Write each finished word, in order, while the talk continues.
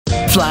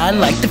Fly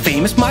like the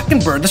famous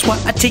mockingbird. That's why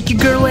I take your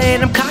girl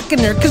and I'm cocking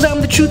her, cause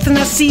I'm the truth and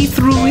I see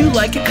through you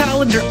like a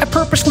colander. I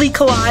purposely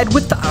collide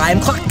with the eye,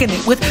 I'm clocking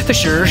it with the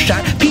sure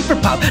shot peeper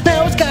pop.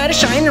 Now it's gotta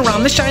shine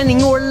around the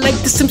shining, or like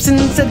the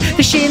Simpsons said,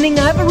 the shining.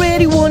 I've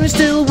already won and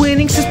still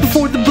winning since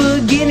before the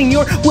beginning.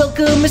 Your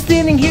welcome is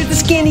thinning, here's the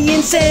skinny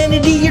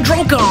insanity you're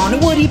drunk on.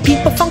 And what do you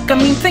people funk? I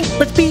mean think,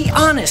 let's be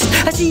honest.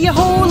 I see a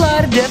whole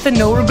lot of death and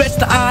no regrets.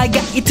 The eye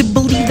got you to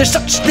believe there's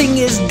such thing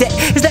as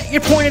death. Is that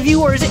your point of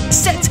view or is it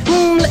set?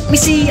 Let me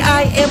see,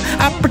 I am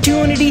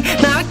opportunity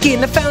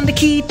knocking. I found the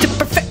key to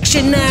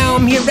perfection. Now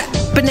I'm here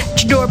rapping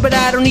at your door, but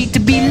I don't need to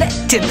be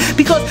let in,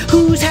 because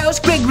whose house?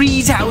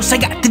 Gregree's house. I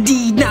got the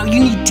deed, now you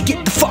need to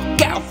get the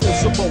fuck out.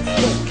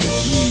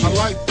 I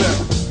like that.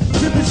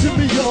 Shimmy,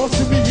 shimmy, y'all,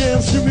 shimmy, yeah,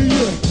 shimmy,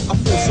 yeah. I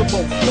feel some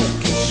more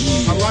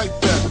funky. I like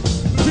that.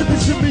 Shimmy,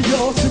 shimmy,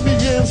 y'all, shimmy,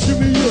 yeah,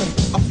 shimmy,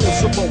 yeah. I feel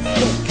some more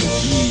funky.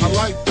 I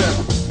like that.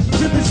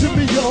 Shimmy,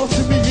 shimmy, y'all,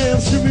 shimmy, yeah,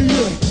 shimmy,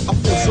 yeah. I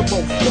feel some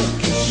more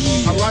funky.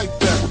 I like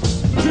that.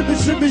 Shimmy,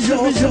 shimmy,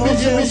 y'all, shimmy,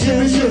 yeah,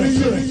 shimmy,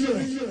 yeah.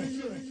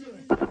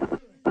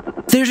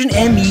 There's an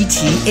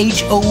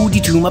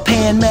METHOD to my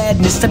pan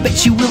madness. I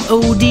bet you will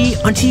OD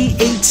on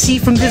THC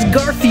from this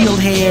Garfield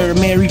hair.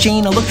 Mary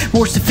Jane, I look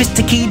more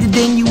sophisticated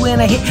than you when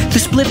I hit the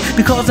split,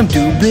 because I'm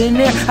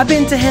debonair. I've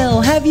been to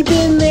hell, have you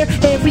been there?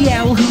 Every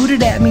owl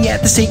hooted at me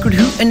at the sacred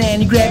hoot, and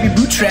Annie, grab your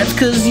bootstraps,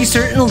 cause you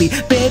certainly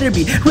better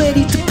be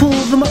ready to pull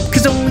them up,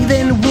 cause only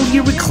then will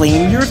you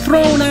reclaim your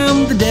throne.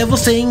 I'm the devil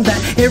saying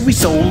that every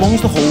soul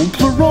owns the whole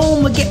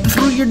plural. I get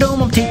through your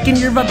dome, I'm taking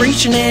your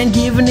vibration and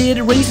giving it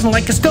a raising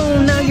like a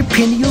stone. Now your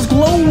pineals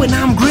glow and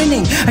I'm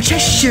grinning, a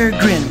Cheshire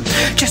grin,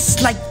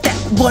 just like that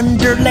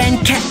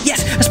Wonderland cat.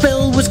 Yes, a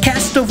spell was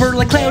cast over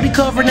like cloudy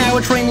cover, now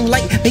it's raining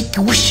light. Make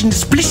a wish and a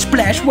splish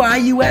splash. Why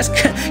you ask?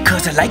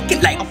 Cause I like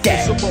it like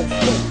that.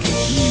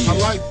 I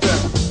like that.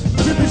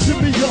 Shimmy,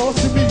 shimmy, y'all,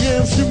 shimmy,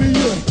 yeah, shimmy,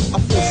 yeah. I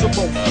feel some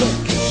more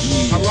funky.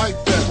 I like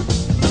that.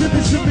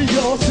 Shimmy, shimmy,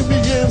 y'all, shimmy,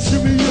 yeah,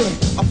 shimmy,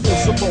 yeah. I feel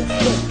some more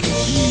funky.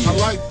 I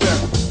like that.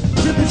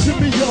 Shimmy,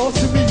 shimmy, y'all,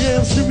 shimmy,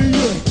 yeah, shimmy,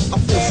 yeah. I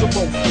feel some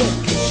more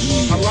funky.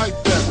 I like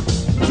that.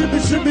 Shimmy,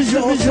 shimmy,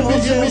 y'all, shimmy,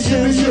 yeah,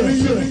 shimmy,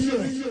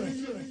 yeah.